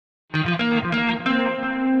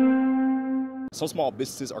Some small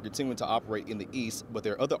businesses are continuing to operate in the East, but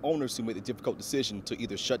there are other owners who made the difficult decision to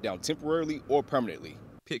either shut down temporarily or permanently.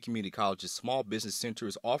 Pitt Community College's Small Business Center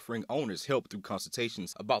is offering owners help through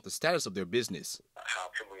consultations about the status of their business. How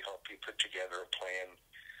can we help you put together a plan,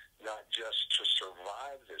 not just to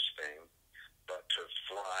survive this thing, but to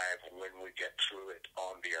thrive when we get through it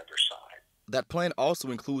on the other side? That plan also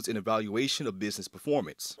includes an evaluation of business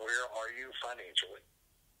performance. Where are you financially?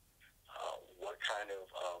 What kind of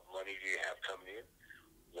money do you have coming in?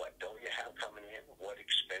 What don't you have coming in? What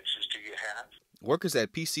expenses do you have? Workers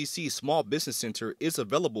at PCC Small Business Center is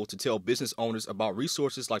available to tell business owners about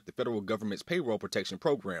resources like the federal government's payroll protection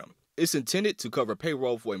program. It's intended to cover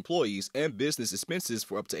payroll for employees and business expenses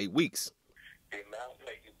for up to 8 weeks. The amount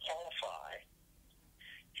that you qualify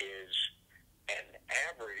is an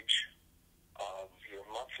average of your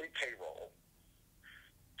monthly payroll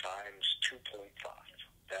times 2.5.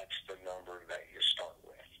 That's the number that you start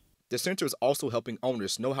with. The center is also helping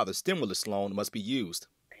owners know how the stimulus loan must be used.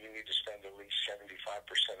 You need to spend at least 75%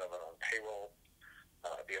 of it on payroll.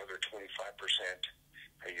 The other 25%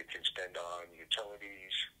 you can spend on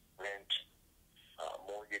utilities, rent,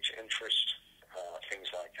 mortgage interest, things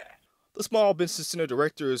like that. The Small Business Center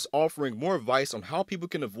director is offering more advice on how people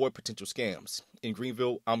can avoid potential scams. In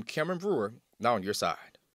Greenville, I'm Cameron Brewer, now on your side.